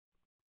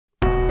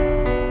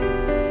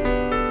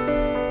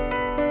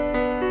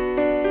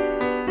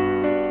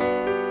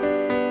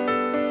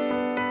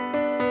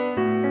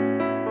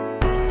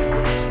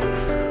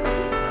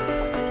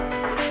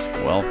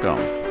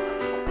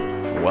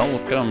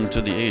Welcome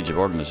to the Age of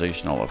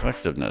Organizational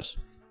Effectiveness.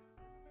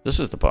 This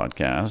is the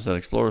podcast that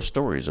explores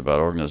stories about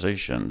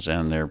organizations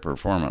and their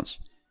performance,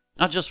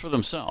 not just for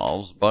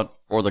themselves, but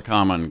for the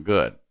common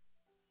good.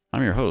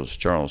 I'm your host,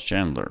 Charles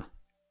Chandler.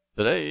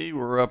 Today,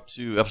 we're up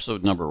to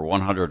episode number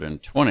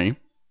 120, and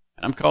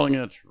I'm calling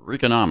it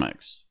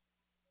Reconomics.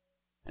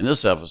 In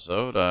this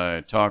episode,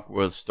 I talk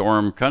with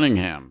Storm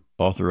Cunningham,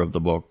 author of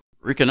the book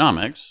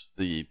Reconomics,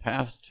 The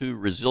Path to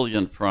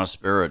Resilient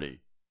Prosperity.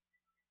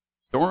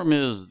 Storm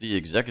is the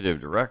executive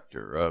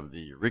director of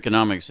the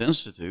Reconomics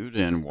Institute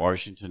in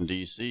Washington,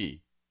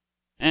 D.C.,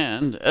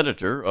 and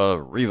editor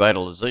of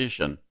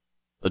Revitalization,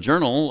 the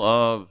Journal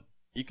of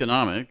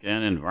Economic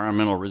and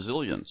Environmental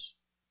Resilience.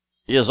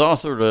 He has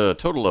authored a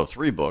total of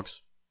 3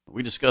 books.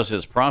 We discuss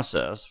his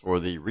process for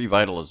the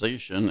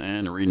revitalization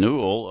and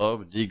renewal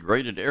of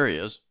degraded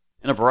areas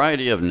in a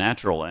variety of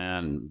natural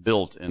and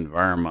built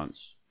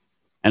environments.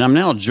 And I'm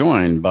now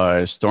joined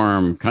by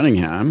Storm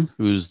Cunningham,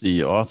 who's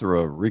the author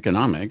of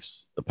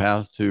Reconomics, The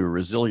Path to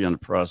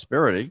Resilient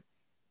Prosperity,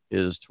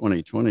 his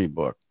 2020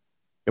 book.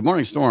 Good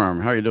morning,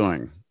 Storm. How are you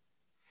doing?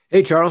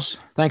 Hey, Charles.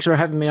 Thanks for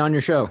having me on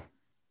your show.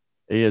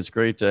 Hey, it's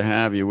great to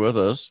have you with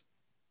us.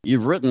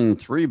 You've written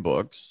 3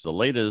 books, the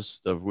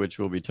latest of which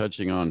we'll be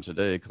touching on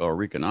today, called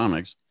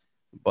Reconomics,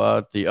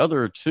 but the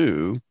other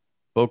 2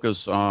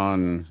 focus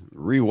on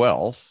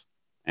re-wealth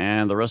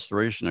and the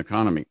restoration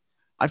economy.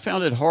 I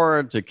found it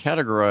hard to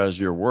categorize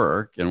your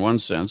work. In one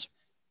sense,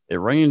 it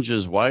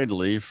ranges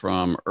widely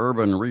from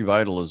urban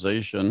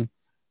revitalization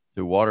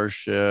to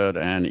watershed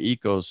and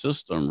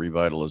ecosystem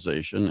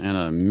revitalization and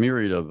a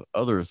myriad of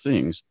other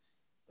things.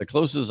 The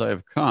closest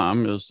I've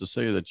come is to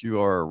say that you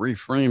are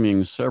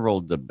reframing several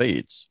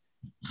debates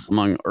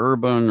among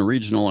urban,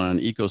 regional,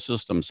 and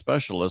ecosystem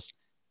specialists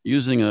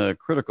using a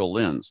critical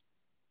lens.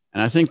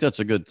 And I think that's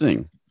a good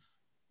thing.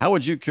 How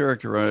would you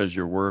characterize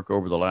your work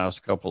over the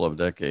last couple of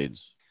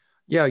decades?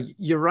 Yeah,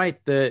 you're right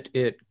that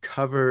it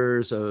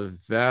covers a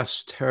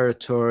vast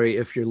territory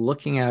if you're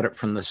looking at it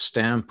from the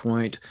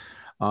standpoint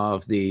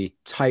of the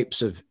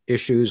types of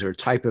issues or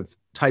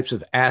types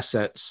of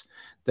assets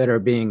that are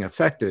being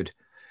affected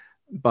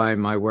by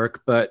my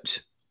work. But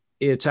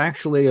it's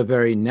actually a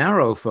very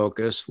narrow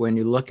focus when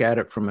you look at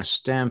it from a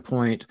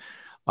standpoint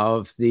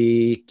of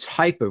the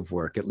type of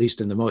work, at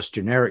least in the most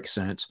generic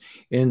sense,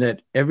 in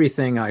that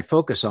everything I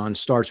focus on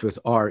starts with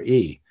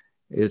RE.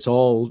 It's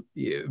all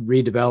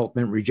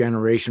redevelopment,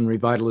 regeneration,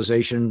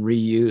 revitalization,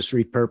 reuse,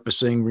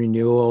 repurposing,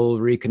 renewal,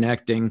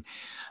 reconnecting.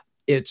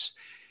 It's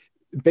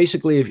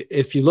basically,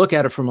 if you look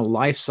at it from a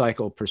life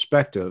cycle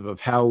perspective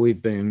of how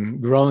we've been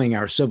growing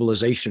our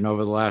civilization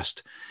over the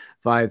last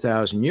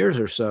 5,000 years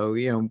or so,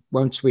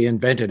 once we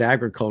invented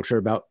agriculture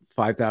about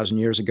 5,000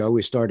 years ago,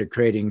 we started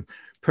creating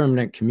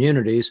permanent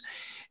communities.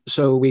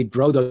 So we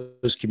grow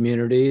those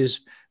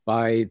communities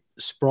by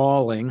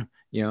sprawling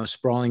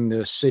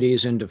the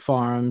cities into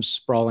farms,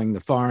 sprawling the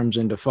farms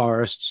into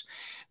forests,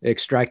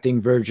 extracting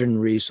virgin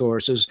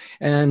resources.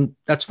 And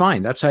that's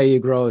fine. That's how you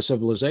grow a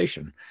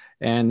civilization.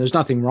 And there's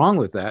nothing wrong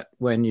with that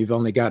when you've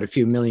only got a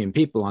few million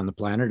people on the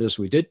planet, as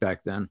we did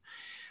back then.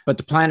 But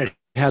the planet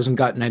hasn't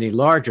gotten any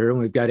larger, and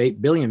we've got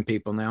 8 billion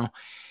people now.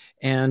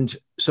 And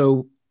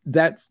so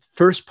that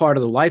first part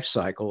of the life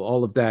cycle,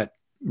 all of that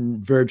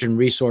virgin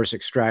resource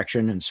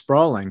extraction and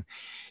sprawling,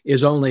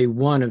 is only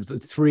one of the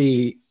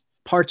 3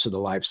 parts of the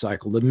life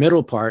cycle. The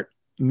middle part,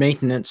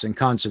 maintenance and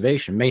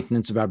conservation,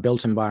 maintenance of our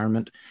built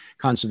environment,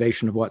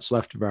 conservation of what's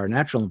left of our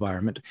natural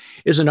environment,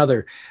 is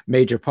another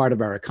major part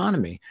of our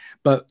economy.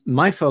 But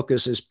my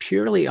focus is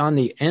purely on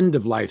the end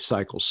of life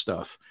cycle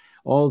stuff,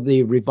 all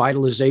the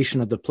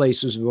revitalization of the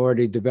places we've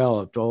already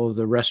developed, all of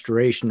the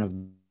restoration of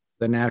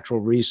the natural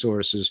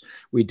resources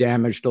we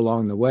damaged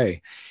along the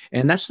way.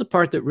 And that's the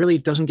part that really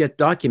doesn't get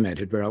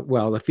documented very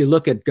well. If you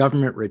look at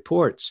government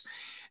reports,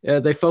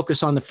 they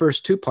focus on the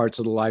first 2 parts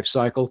of the life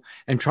cycle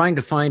and trying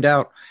to find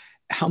out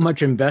how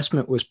much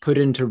investment was put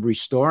into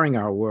restoring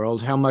our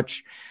world, how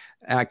much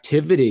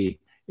activity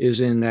is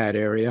in that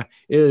area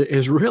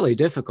is really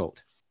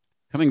difficult.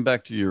 Coming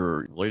back to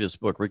your latest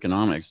book,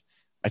 Reconomics,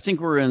 I think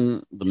we're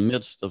in the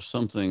midst of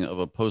something of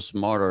a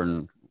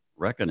postmodern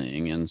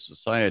reckoning in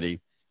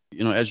society.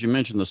 As you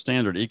mentioned, the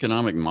standard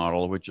economic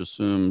model, which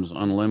assumes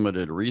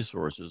unlimited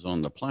resources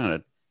on the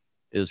planet,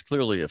 is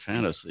clearly a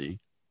fantasy.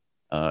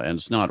 And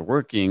it's not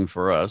working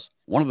for us.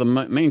 One of the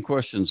main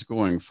questions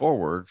going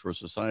forward for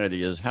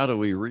society is how do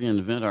we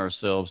reinvent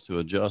ourselves to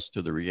adjust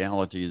to the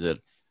reality that,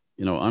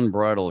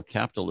 unbridled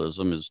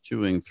capitalism is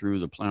chewing through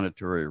the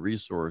planetary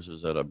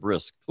resources at a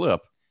brisk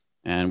clip,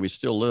 and we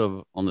still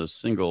live on this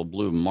single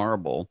blue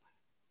marble,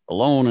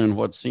 alone in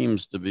what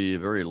seems to be a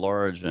very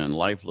large and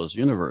lifeless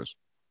universe.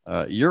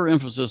 Your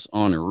emphasis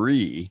on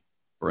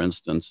for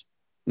instance,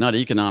 not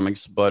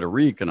economics, but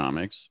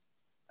re-economics,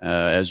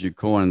 as you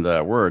coined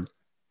that word.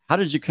 How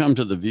did you come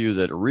to the view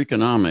that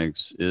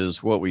Reconomics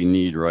is what we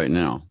need right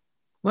now?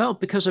 Well,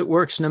 because it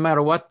works no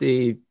matter what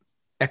the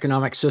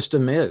economic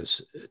system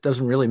is. It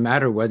doesn't really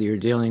matter whether you're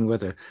dealing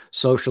with a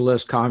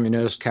socialist,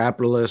 communist,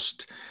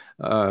 capitalist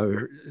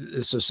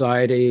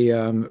society,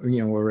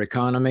 or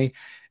economy.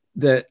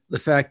 that the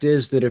fact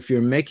is that if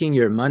you're making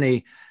your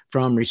money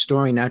from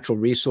restoring natural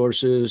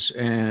resources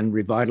and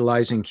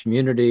revitalizing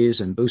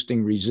communities and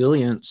boosting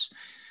resilience,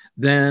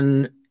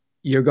 then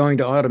you're going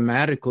to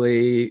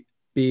automatically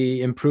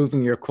be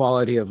improving your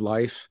quality of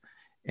life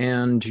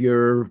and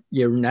your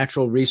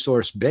natural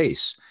resource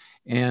base.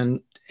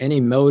 And any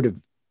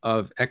mode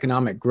of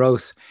economic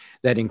growth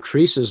that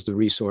increases the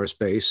resource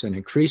base and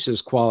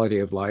increases quality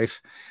of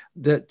life,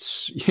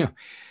 that's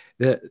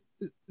that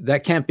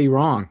that can't be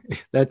wrong.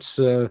 That's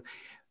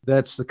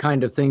that's the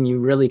kind of thing you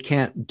really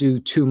can't do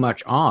too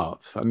much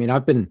of. I mean,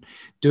 I've been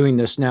doing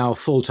this now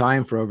full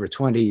time for over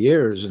 20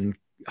 years in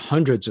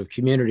hundreds of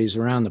communities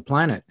around the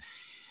planet.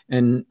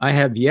 And I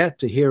have yet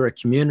to hear a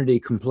community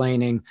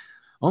complaining,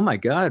 oh my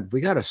God,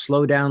 we got to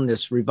slow down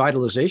this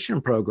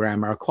revitalization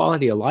program. Our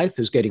quality of life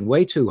is getting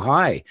way too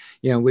high.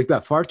 We've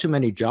got far too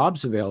many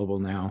jobs available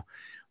now.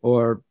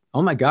 Or,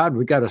 oh my God,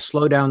 we got to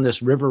slow down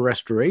this river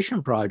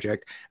restoration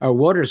project. Our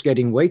water's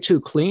getting way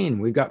too clean.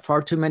 We've got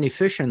far too many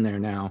fish in there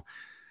now.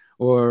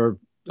 Or,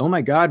 oh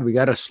my God, we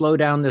got to slow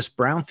down this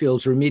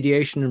brownfields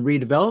remediation and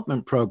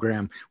redevelopment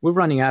program. We're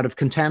running out of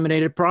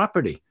contaminated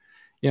property.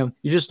 You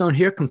just don't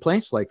hear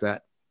complaints like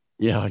that.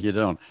 Yeah, you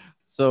don't.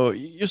 So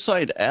you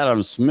cite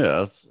Adam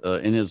Smith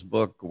in his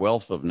book,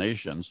 Wealth of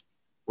Nations,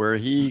 where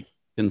he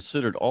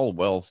considered all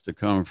wealth to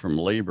come from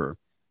labor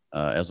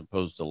as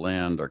opposed to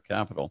land or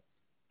capital.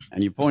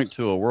 And you point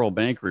to a World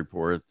Bank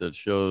report that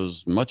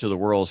shows much of the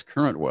world's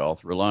current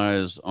wealth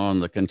relies on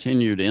the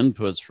continued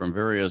inputs from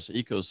various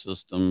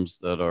ecosystems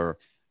that are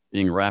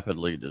being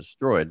rapidly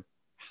destroyed.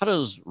 How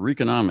does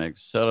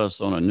Reconomics set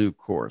us on a new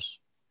course?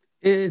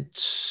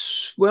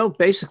 It's well,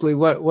 basically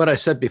what I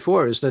said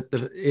before is that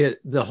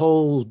the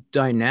whole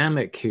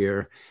dynamic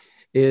here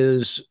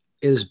is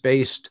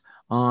based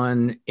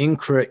on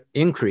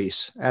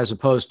increase as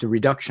opposed to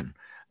reduction.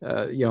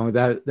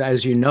 That,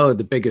 as you know,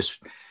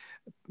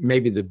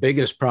 maybe the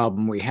biggest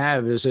problem we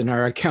have is in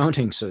our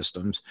accounting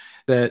systems,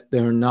 that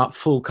they're not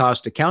full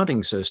cost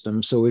accounting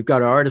systems. So we've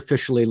got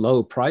artificially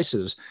low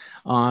prices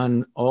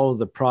on all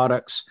the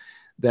products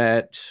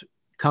that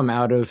come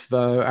out of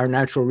our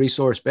natural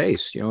resource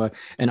base. An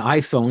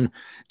iPhone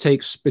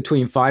takes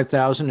between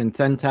 5,000 and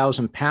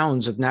 10,000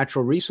 pounds of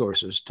natural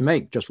resources to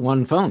make just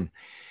one phone.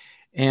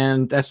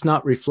 And that's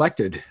not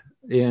reflected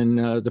in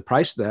the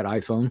price of that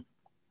iPhone.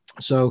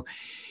 So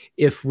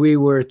if we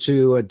were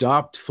to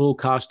adopt full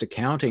cost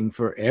accounting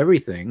for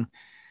everything,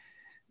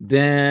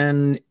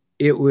 then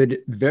it would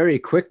very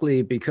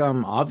quickly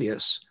become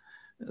obvious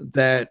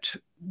that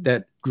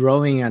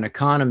growing an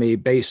economy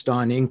based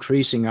on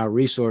increasing our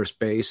resource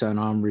base and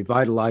on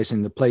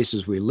revitalizing the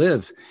places we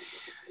live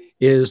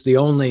is the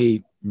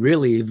only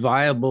really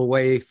viable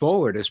way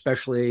forward,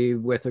 especially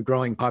with a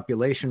growing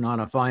population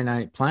on a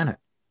finite planet.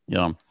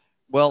 Yeah.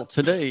 Well,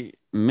 today,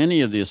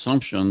 many of the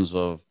assumptions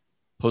of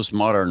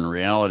postmodern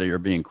reality are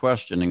being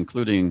questioned,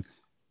 including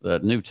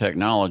that new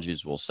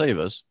technologies will save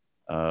us.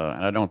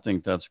 And I don't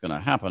think that's going to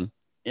happen.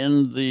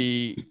 In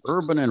the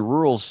urban and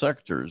rural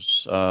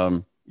sectors,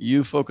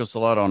 you focus a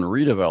lot on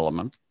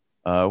redevelopment,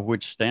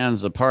 which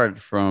stands apart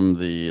from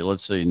the,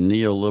 let's say,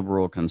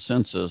 neoliberal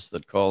consensus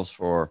that calls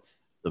for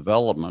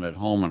development at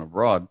home and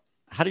abroad.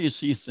 How do you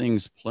see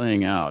things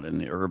playing out in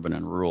the urban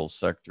and rural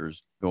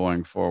sectors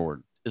going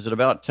forward? Is it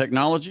about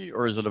technology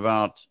or is it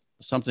about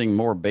something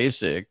more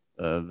basic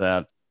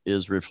that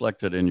is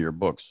reflected in your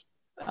books?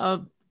 Uh,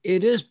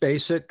 it is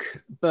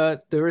basic,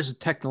 but there is a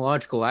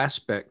technological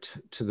aspect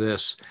to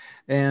this.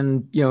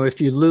 And if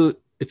you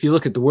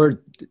look at the word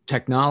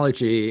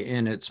technology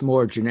in its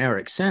more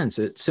generic sense,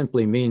 it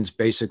simply means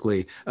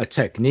basically a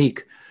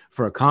technique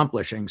for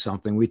accomplishing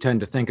something. We tend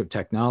to think of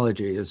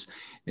technology as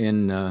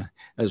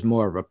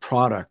more of a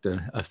product,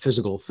 a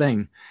physical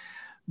thing.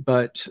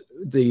 But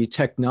the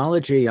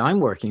technology I'm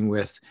working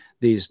with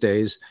these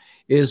days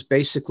is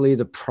basically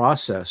the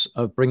process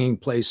of bringing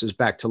places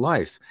back to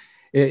life.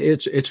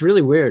 It's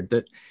really weird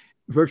that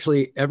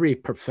virtually every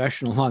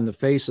professional on the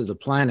face of the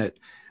planet,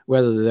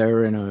 whether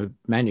they're in a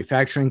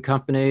manufacturing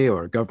company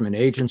or a government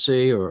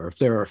agency or if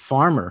they're a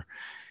farmer,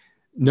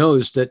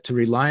 knows that to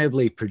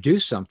reliably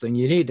produce something,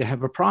 you need to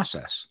have a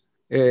process.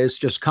 It's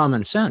just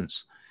common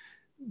sense.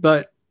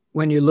 But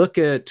when you look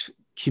at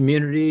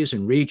communities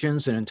and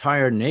regions and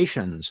entire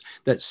nations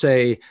that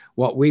say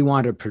what we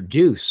want to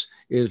produce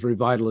is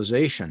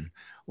revitalization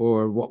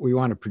or what we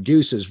want to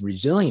produce is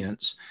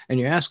resilience, and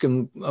you ask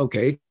them,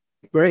 okay,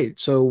 great,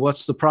 so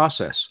what's the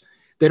process?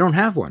 They don't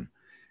have one.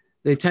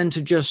 They tend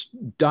to just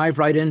dive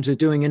right into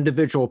doing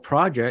individual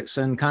projects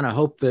and kind of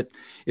hope that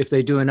if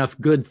they do enough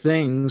good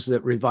things,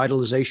 that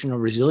revitalization or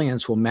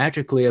resilience will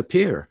magically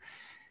appear.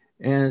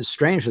 And it's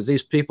strange that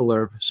these people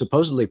are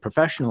supposedly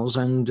professionals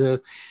and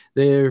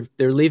they're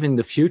leaving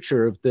the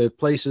future of the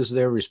places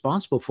they're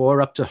responsible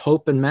for up to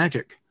hope and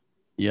magic.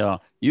 Yeah,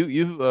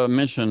 you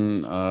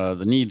mentioned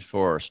the need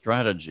for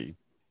strategy,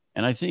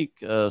 and I think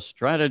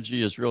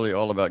strategy is really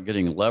all about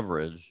getting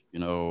leverage.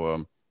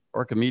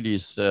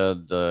 Archimedes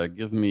said,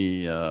 "Give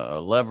me a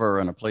lever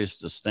and a place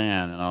to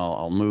stand, and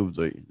I'll move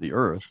the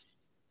earth."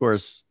 Of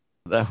course,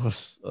 that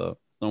was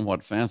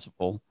somewhat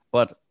fanciful.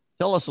 But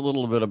tell us a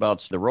little bit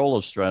about the role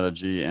of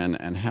strategy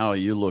and how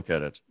you look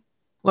at it.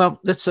 Well,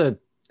 that's a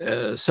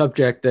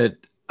subject that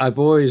I've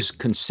always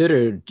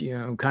considered,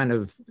 kind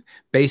of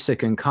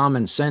basic and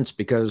common sense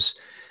because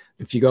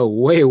if you go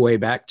way, way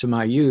back to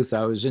my youth,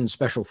 I was in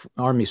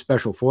Army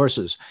Special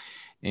Forces,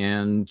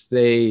 and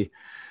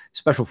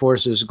Special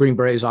Forces, Green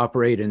Berets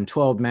operate in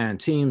 12-man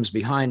teams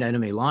behind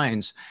enemy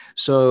lines.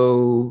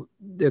 So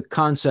the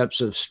concepts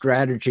of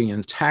strategy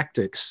and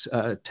tactics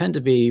tend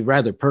to be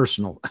rather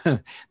personal.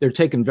 They're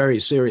taken very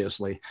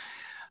seriously.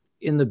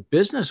 In the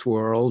business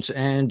world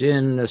and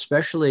in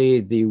especially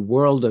the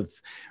world of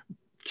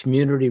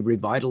community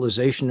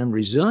revitalization and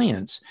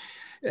resilience,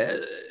 uh,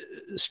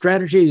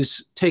 strategy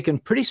is taken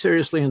pretty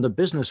seriously in the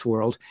business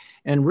world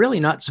and really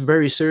not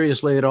very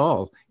seriously at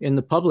all in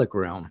the public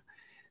realm.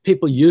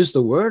 People use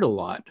the word a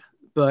lot,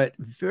 but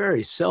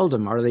very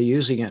seldom are they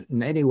using it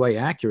in any way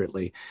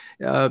accurately.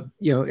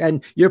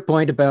 And your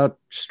point about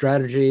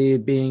strategy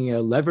being a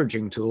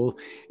leveraging tool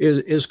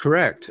is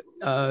correct.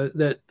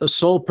 That the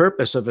sole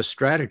purpose of a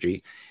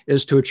strategy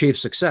is to achieve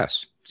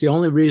success. It's the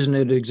only reason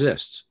it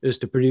exists is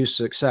to produce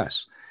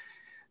success.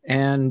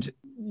 And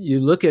you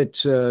look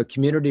at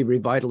community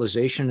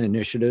revitalization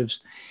initiatives,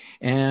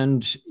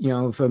 and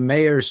if a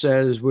mayor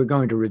says we're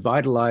going to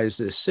revitalize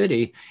this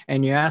city,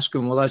 and you ask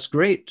them, well, that's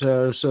great.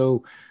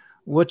 So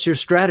what's your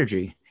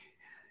strategy?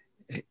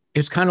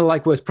 It's kind of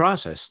like with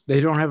process.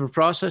 They don't have a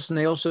process and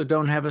they also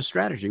don't have a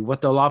strategy.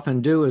 What they'll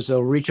often do is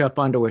they'll reach up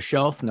onto a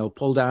shelf and they'll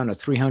pull down a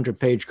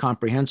 300-page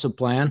comprehensive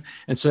plan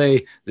and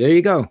say, there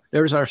you go,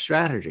 there's our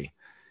strategy.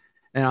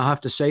 And I'll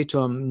have to say to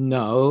them,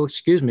 no,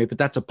 excuse me, but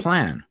that's a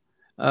plan.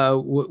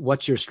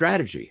 What's your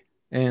strategy?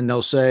 And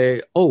they'll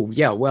say, oh,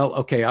 yeah, well,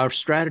 okay, our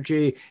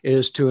strategy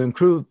is to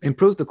improve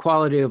the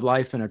quality of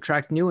life and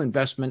attract new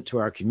investment to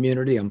our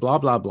community and blah,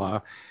 blah,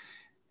 blah.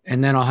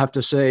 And then I'll have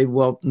to say,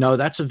 well, no,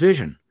 that's a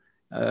vision.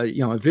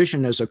 A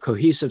vision is a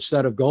cohesive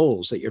set of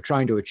goals that you're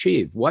trying to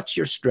achieve. What's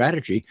your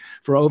strategy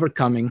for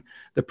overcoming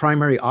the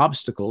primary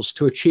obstacles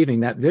to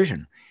achieving that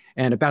vision?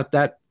 And about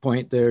that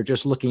point, they're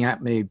just looking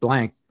at me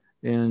blank.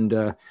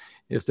 And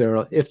if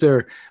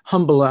they're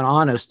humble and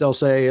honest, they'll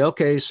say,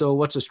 okay, so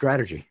what's a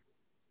strategy?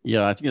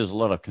 Yeah, I think there's a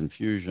lot of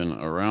confusion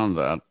around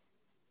that.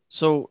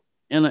 So,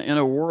 in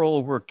a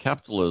world where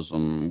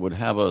capitalism would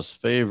have us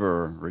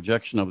favor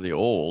rejection of the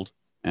old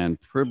and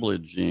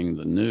privileging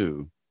the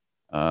new,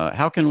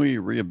 how can we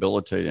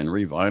rehabilitate and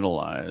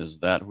revitalize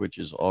that which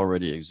is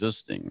already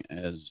existing,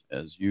 as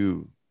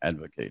you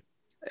advocate?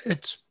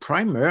 It's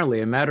primarily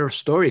a matter of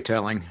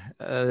storytelling.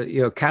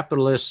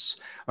 Capitalists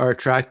are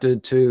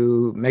attracted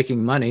to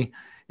making money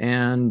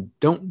and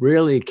don't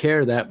really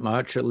care that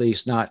much, at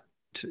least not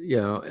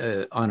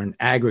on an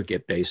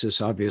aggregate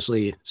basis.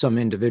 Obviously, some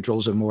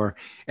individuals are more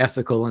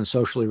ethical and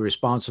socially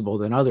responsible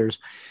than others.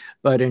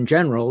 But in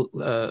general,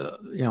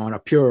 on a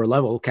purer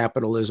level,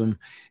 capitalism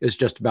is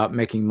just about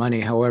making money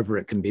however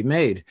it can be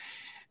made.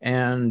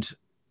 And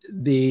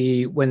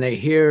when they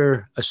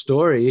hear a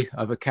story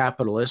of a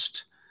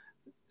capitalist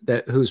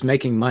who's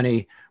making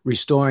money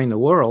restoring the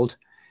world,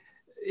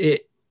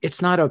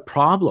 it's not a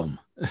problem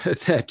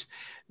that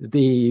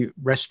the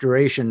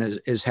restoration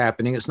is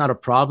happening. It's not a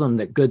problem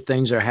that good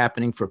things are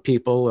happening for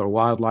people or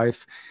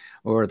wildlife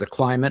or the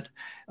climate.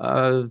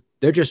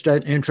 They're just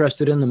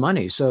interested in the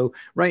money. So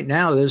right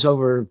now, there's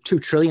over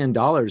 $2 trillion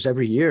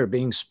every year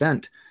being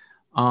spent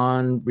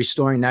on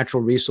restoring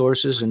natural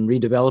resources and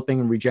redeveloping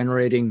and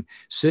regenerating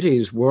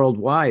cities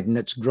worldwide. And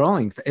it's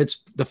growing. It's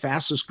the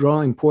fastest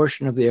growing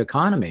portion of the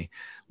economy,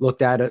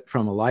 looked at it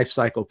from a life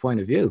cycle point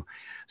of view.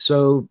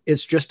 So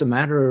it's just a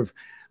matter of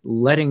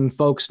letting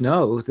folks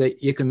know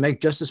that you can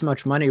make just as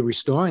much money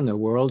restoring the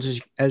world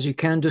as you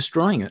can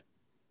destroying it.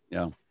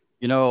 Yeah.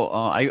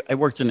 I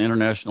worked in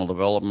international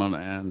development,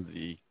 and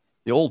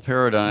the old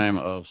paradigm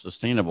of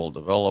sustainable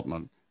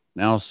development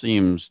now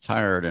seems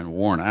tired and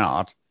worn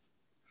out.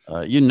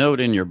 You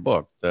note in your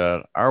book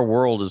that our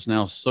world is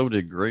now so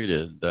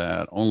degraded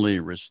that only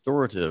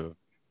restorative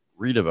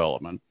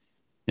redevelopment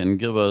can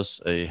give us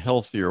a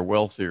healthier,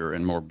 wealthier,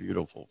 and more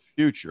beautiful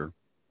future,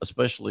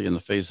 especially in the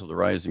face of the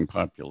rising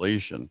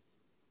population.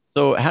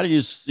 So, how do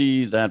you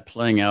see that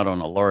playing out on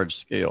a large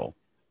scale,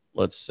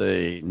 let's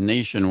say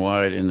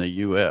nationwide in the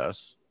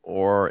US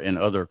or in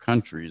other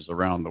countries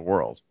around the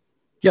world?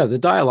 Yeah, the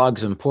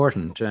dialogue's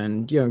important.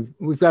 And,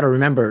 we've got to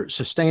remember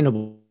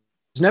sustainable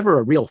is never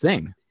a real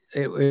thing.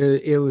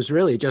 It was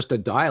really just a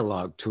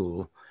dialogue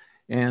tool.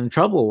 And the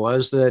trouble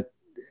was that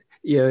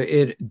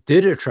it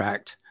did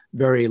attract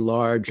very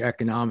large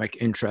economic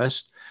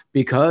interest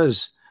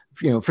because,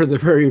 for the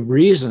very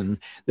reason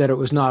that it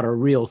was not a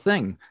real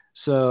thing.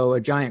 So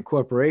a giant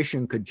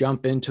corporation could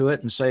jump into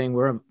it and saying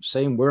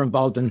we're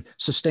involved in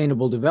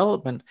sustainable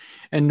development,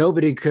 and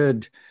nobody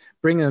could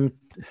bring them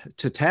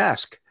to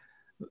task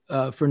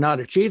for not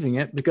achieving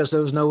it because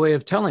there was no way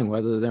of telling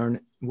whether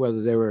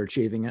they were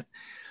achieving it.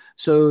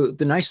 So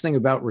the nice thing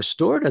about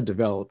restorative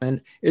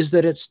development is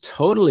that it's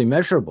totally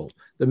measurable.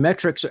 The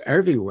metrics are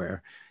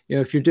everywhere.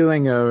 If you're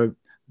doing a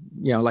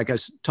like I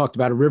talked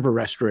about a river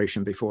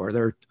restoration before,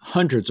 there are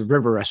hundreds of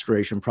river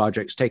restoration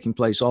projects taking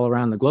place all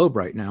around the globe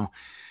right now,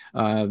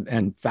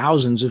 and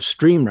thousands of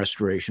stream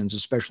restorations,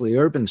 especially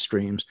urban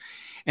streams.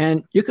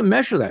 And you can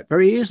measure that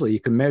very easily. You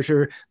can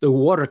measure the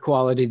water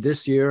quality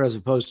this year as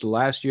opposed to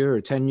last year or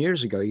 10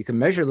 years ago. You can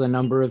measure the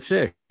number of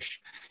fish.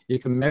 You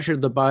can measure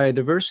the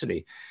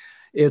biodiversity.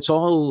 It's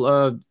all,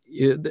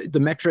 the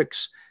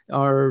metrics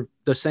are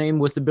the same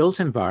with the built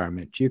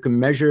environment. You can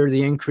measure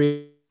the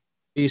increase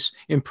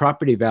in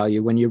property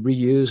value when you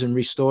reuse and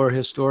restore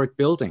historic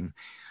building,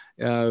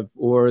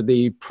 or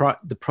the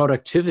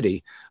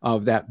productivity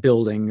of that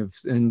building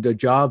and the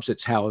jobs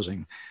it's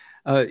housing.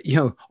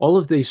 All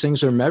of these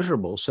things are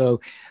measurable. So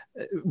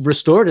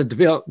restorative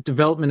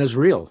development is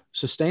real.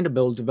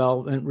 Sustainable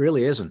development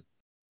really isn't.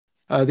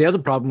 The other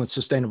problem with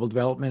sustainable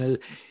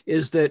development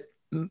is that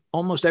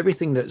almost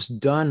everything that's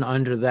done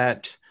under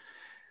that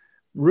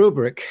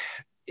rubric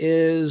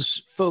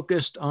is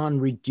focused on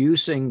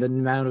reducing the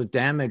amount of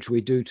damage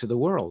we do to the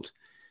world.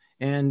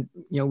 And,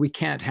 we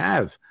can't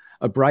have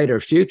a brighter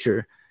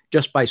future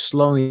just by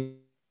slowing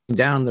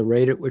down the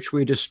rate at which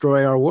we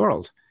destroy our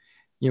world.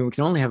 We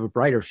can only have a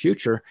brighter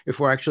future if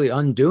we're actually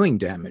undoing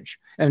damage.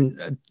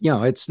 And,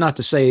 it's not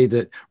to say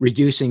that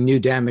reducing new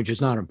damage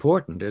is not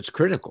important. It's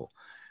critical,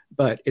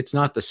 but it's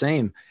not the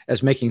same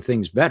as making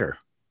things better.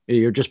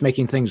 You're just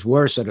making things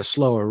worse at a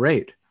slower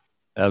rate.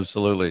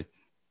 Absolutely.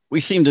 We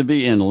seem to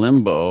be in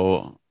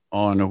limbo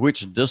on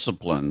which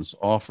disciplines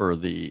offer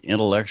the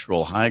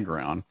intellectual high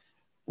ground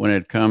when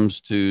it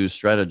comes to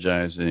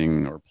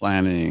strategizing or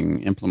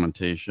planning,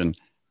 implementation,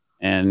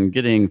 and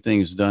getting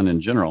things done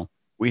in general.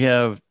 We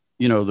have,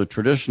 the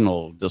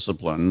traditional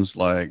disciplines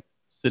like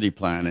city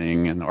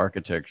planning and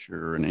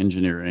architecture and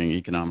engineering,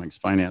 economics,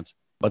 finance,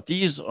 but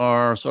these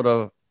are sort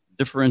of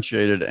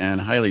differentiated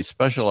and highly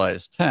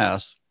specialized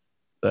tasks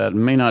that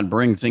may not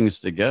bring things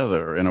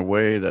together in a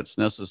way that's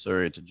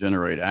necessary to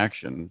generate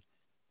action,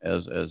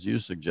 as you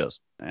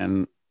suggest.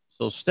 And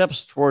so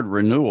steps toward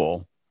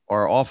renewal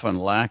are often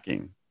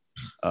lacking.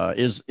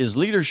 Is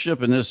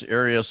leadership in this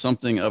area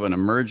something of an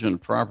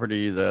emergent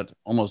property that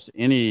almost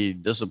any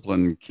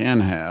discipline can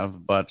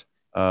have, but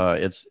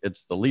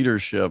it's the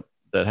leadership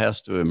that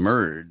has to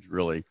emerge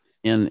really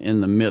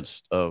in the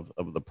midst of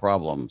the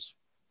problems?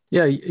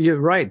 Yeah, you're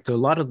right. There are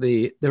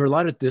a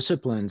lot of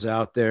disciplines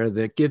out there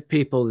that give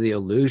people the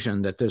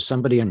illusion that there's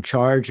somebody in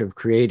charge of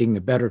creating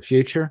a better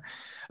future,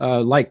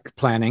 like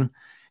planning.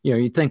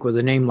 You'd think with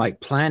a name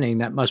like planning,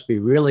 that must be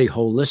really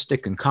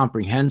holistic and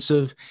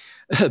comprehensive.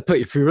 But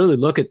if you really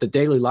look at the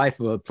daily life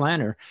of a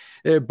planner,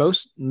 they're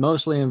both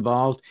mostly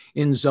involved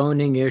in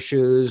zoning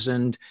issues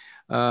and,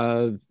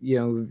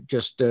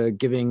 just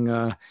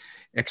giving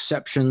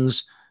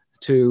exceptions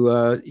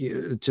to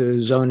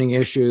zoning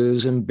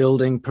issues and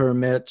building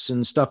permits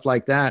and stuff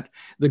like that.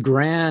 The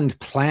grand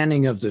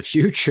planning of the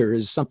future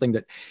is something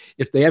that,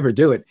 if they ever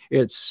do it,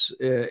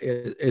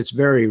 it's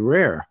very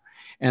rare.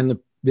 And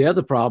the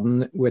other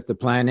problem with the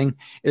planning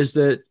is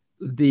that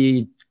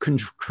the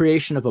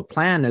creation of a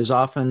plan is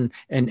often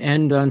an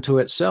end unto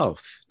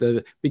itself.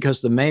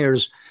 Because the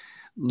mayors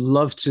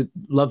love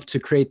to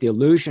create the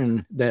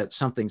illusion that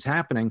something's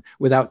happening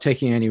without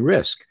taking any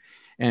risk.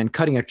 And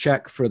cutting a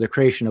check for the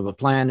creation of a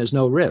plan is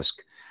no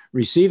risk.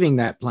 Receiving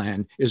that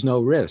plan is no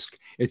risk.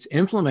 It's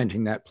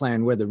implementing that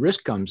plan where the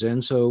risk comes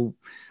in. So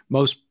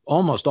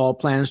almost all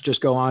plans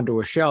just go onto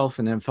a shelf,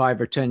 and then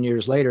 5 or 10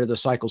 years later, the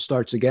cycle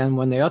starts again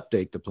when they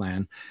update the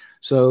plan.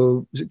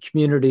 So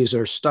communities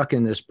are stuck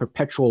in this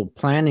perpetual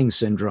planning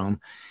syndrome.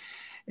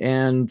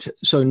 And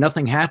so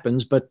nothing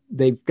happens, but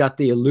they've got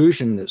the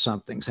illusion that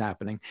something's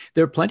happening.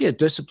 There are plenty of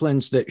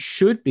disciplines that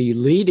should be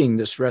leading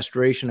this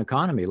restoration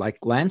economy,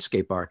 like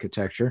landscape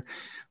architecture,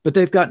 but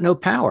they've got no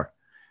power.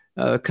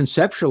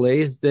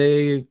 Conceptually,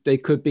 they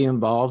could be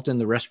involved in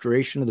the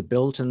restoration of the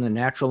built and the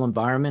natural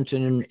environment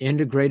in an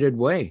integrated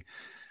way,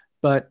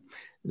 but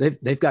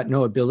they've got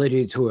no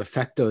ability to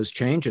affect those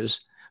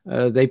changes.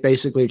 They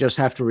basically just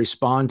have to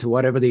respond to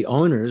whatever the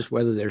owners,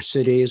 whether they're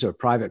cities or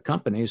private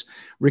companies,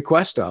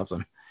 request of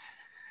them.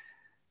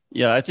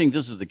 Yeah, I think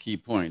this is the key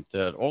point,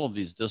 that all of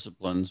these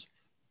disciplines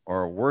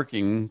are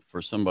working for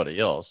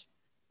somebody else.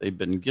 They've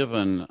been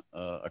given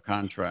a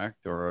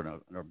contract or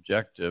an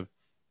objective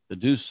to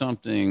do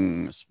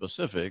something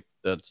specific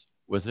that's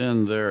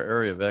within their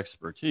area of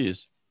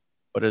expertise,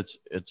 but it's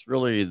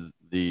really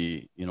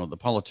the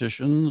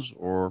politicians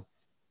or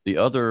the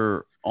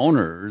other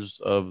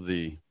owners of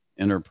the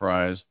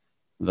enterprise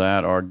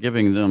that are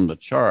giving them the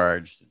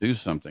charge to do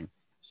something.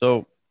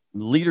 So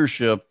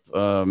leadership,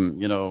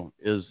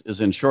 is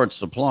in short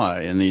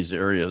supply in these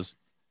areas,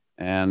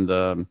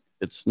 and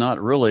it's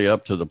not really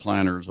up to the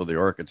planners or the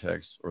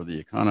architects or the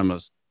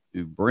economists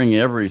to bring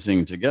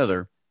everything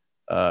together.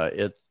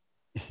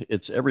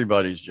 It's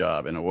everybody's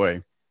job in a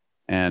way,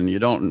 and you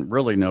don't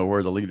really know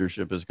where the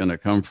leadership is going to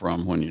come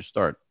from when you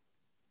start.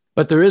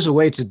 But there is a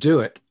way to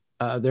do it.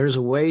 There's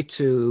a way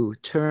to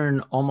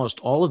turn almost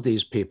all of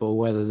these people,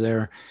 whether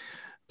they're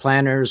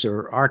planners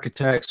or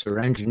architects or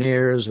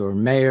engineers or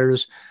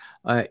mayors,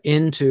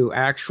 into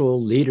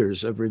actual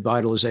leaders of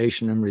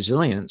revitalization and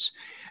resilience.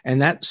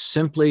 And that's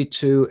simply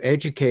to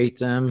educate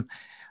them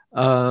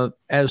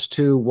as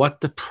to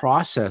what the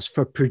process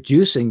for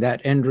producing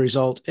that end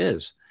result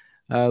is.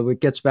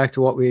 It gets back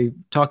to what we were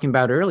talking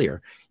about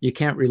earlier. You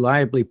can't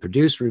reliably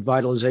produce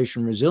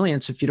revitalization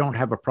resilience if you don't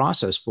have a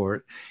process for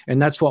it. And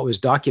that's what was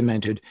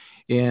documented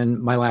in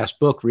my last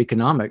book,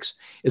 Reconomics,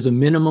 is a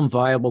minimum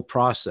viable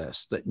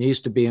process that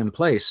needs to be in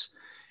place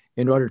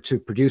in order to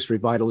produce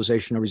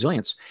revitalization or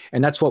resilience.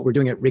 And that's what we're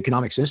doing at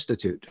Reconomics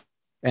Institute.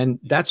 And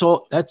that's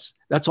all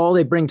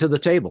they bring to the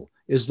table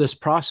is this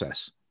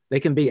process.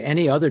 They can be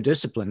any other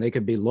discipline. They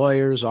could be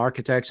lawyers,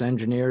 architects,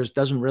 engineers,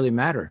 doesn't really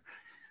matter.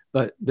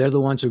 But they're the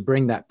ones who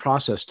bring that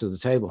process to the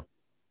table.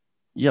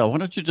 Yeah, why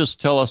don't you just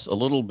tell us a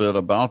little bit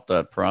about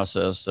that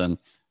process and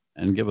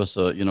give us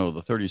a, the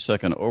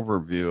 30-second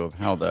overview of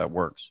how that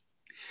works.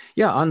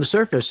 Yeah, on the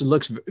surface, it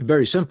looks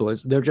very simple.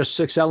 There are just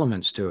 6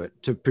 elements to it.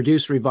 To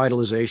produce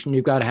revitalization,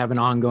 you've got to have an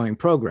ongoing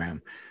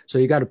program. So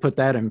you got to put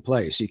that in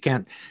place. You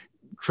can't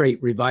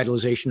create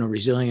revitalization or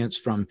resilience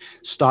from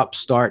stop,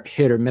 start,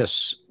 hit or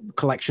miss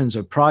collections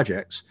of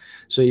projects.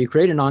 So you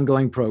create an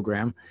ongoing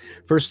program.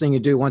 First thing you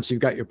do once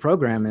you've got your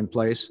program in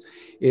place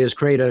is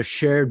create a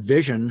shared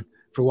vision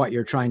for what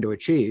you're trying to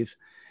achieve.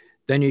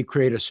 Then you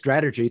create a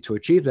strategy to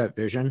achieve that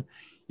vision.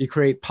 You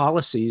create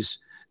policies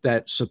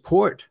that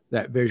support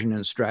that vision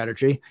and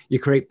strategy. You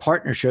create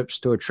partnerships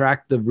to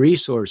attract the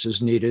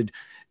resources needed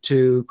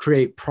to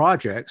create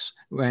projects,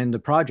 and the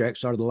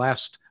projects are the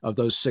last of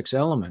those 6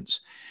 elements.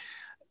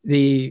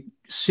 The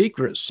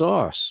secret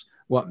sauce,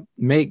 what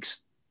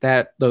makes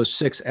those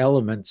 6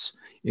 elements,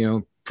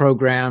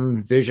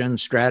 program, vision,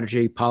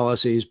 strategy,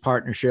 policies,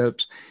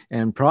 partnerships,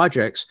 and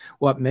projects,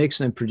 what makes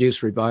them produce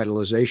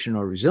revitalization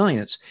or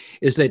resilience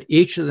is that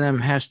each of them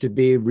has to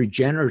be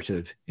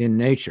regenerative in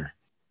nature.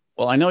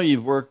 Well, I know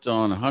you've worked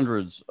on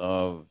hundreds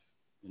of,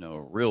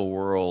 real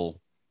world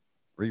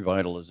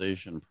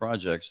revitalization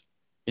projects.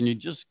 Can you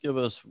just give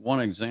us one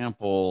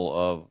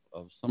example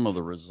of some of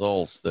the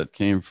results that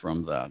came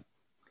from that?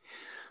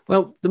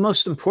 Well, the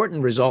most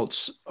important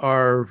results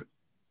are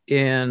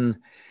in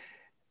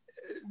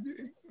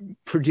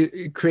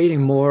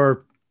creating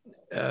more,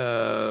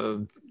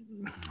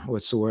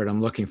 what's the word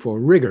I'm looking for?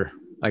 Rigor,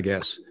 I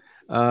guess.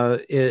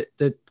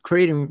 That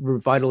creating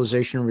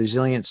revitalization and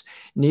resilience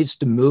needs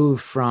to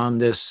move from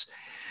this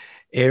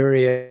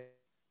area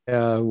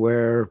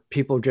where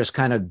people just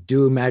kind of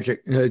do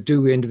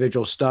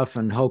individual stuff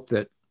and hope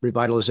that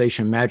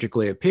revitalization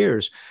magically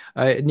appears.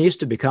 It needs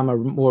to become a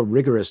more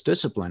rigorous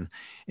discipline.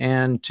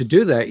 And to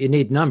do that, you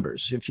need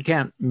numbers. If you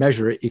can't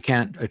measure it, you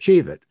can't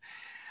achieve it.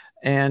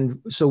 And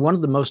so one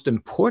of the most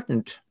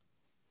important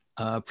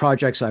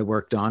projects I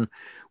worked on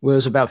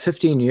was about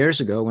 15 years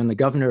ago when the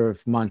governor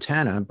of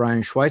Montana,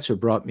 Brian Schweitzer,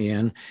 brought me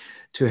in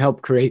to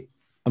help create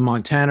a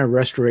Montana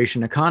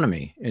Restoration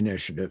Economy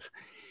initiative.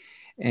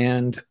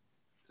 And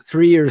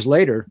 3 years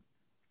later,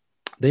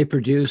 they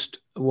produced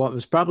what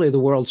was probably the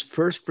world's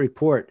first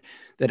report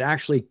that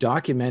actually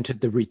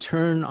documented the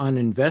return on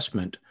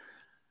investment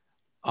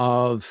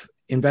of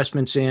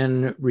investments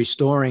in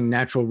restoring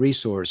natural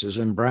resources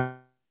and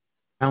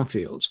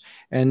brownfields.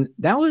 And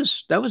that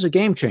was a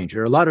game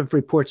changer. A lot of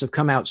reports have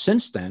come out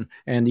since then,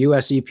 and the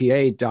US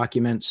EPA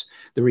documents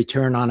the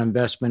return on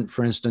investment,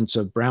 for instance,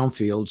 of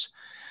brownfields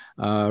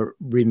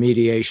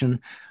remediation,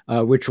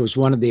 which was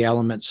one of the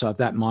elements of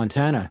that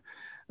Montana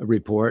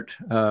report.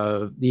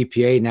 The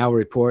EPA now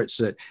reports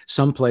that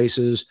some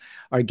places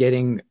are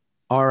getting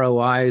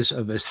ROIs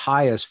of as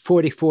high as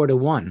 44 to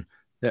 1,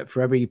 that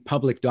for every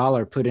public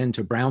dollar put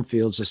into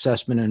brownfields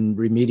assessment and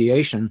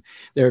remediation,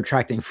 they're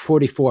attracting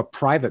 44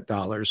 private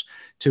dollars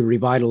to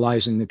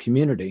revitalizing the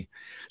community.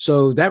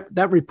 So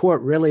that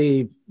report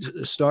really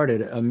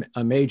started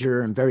a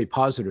major and very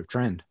positive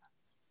trend.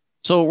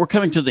 So we're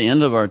coming to the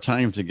end of our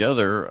time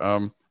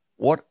together.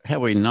 What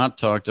have we not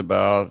talked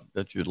about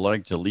that you'd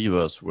like to leave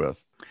us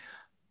with?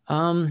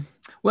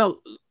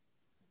 Well,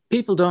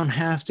 people don't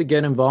have to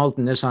get involved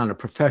in this on a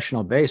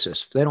professional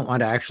basis. If they don't want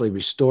to actually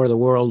restore the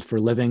world for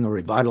living or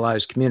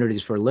revitalize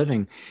communities for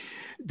living,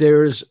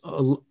 there's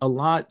a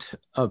lot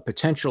of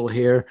potential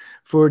here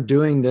for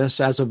doing this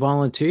as a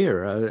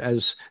volunteer,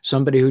 as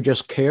somebody who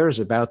just cares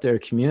about their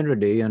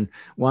community and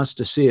wants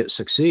to see it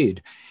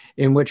succeed.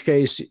 In which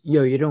case,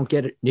 you don't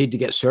need to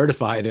get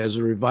certified as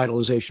a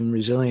revitalization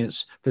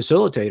resilience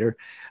facilitator.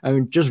 I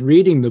mean, just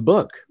reading the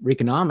book,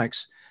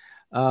 Reconomics,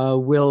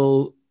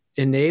 will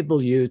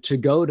enable you to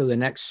go to the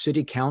next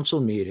city council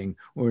meeting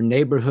or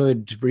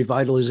neighborhood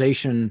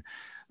revitalization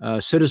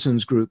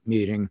citizens group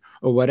meeting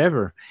or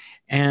whatever,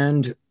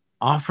 and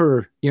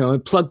offer,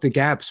 plug the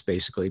gaps,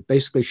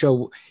 basically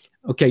show,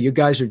 okay, you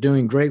guys are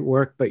doing great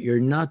work, but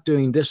you're not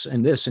doing this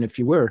and this. And if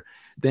you were,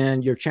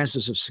 then your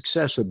chances of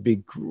success would be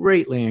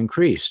greatly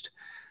increased.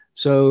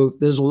 So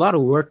there's a lot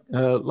of work,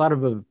 a lot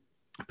of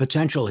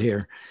potential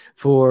here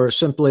for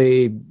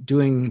simply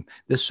doing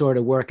this sort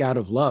of work out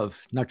of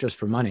love, not just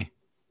for money.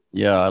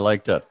 Yeah, I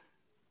like that.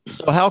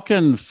 So how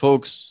can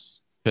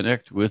folks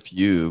connect with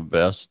you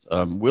best?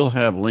 We'll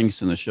have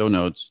links in the show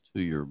notes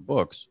to your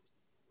books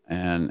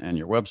and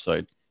your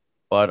website,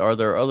 but are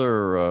there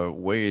other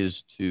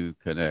ways to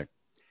connect?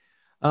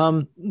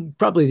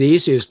 Probably the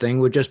easiest thing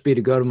would just be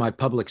to go to my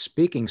public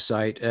speaking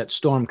site at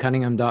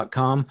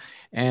stormcunningham.com,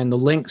 and the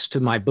links to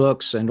my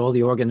books and all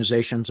the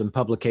organizations and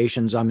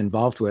publications I'm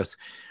involved with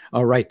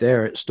are right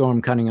there at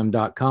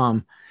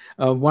stormcunningham.com.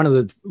 One of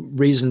the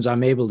reasons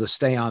I'm able to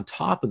stay on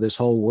top of this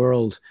whole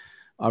world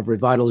of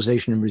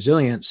revitalization and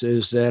resilience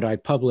is that I'm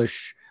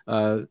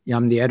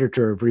the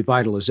editor of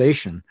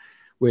Revitalization,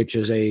 which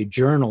is a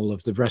journal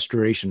of the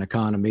restoration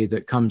economy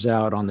that comes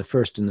out on the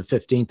 1st and the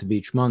 15th of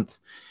each month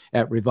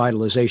at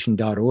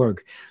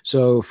revitalization.org.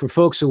 So for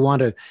folks who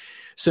want to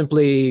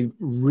simply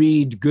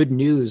read good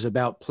news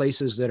about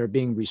places that are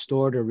being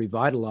restored or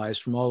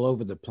revitalized from all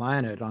over the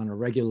planet on a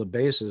regular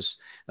basis,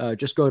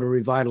 just go to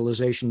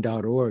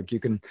revitalization.org. You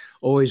can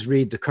always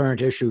read the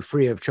current issue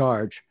free of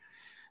charge.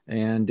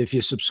 And if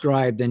you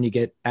subscribe, then you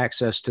get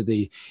access to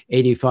the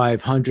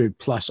 8,500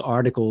 plus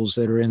articles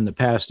that are in the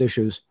past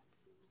issues.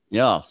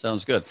 Yeah,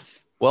 sounds good.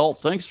 Well,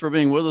 thanks for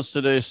being with us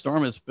today,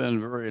 Storm. It's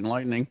been very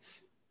enlightening.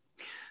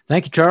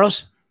 Thank you,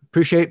 Charles.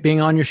 Appreciate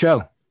being on your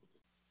show.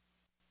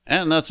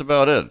 And that's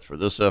about it for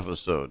this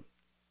episode.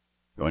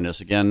 Join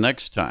us again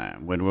next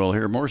time when we'll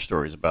hear more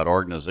stories about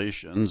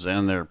organizations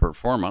and their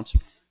performance,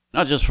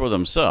 not just for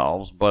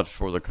themselves, but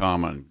for the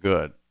common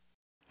good.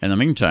 In the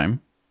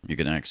meantime, you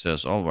can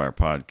access all of our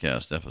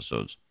podcast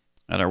episodes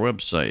at our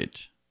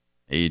website,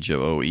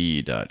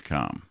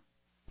 ageofoe.com.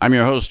 I'm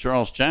your host,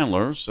 Charles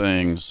Chandler,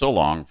 saying so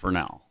long for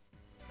now.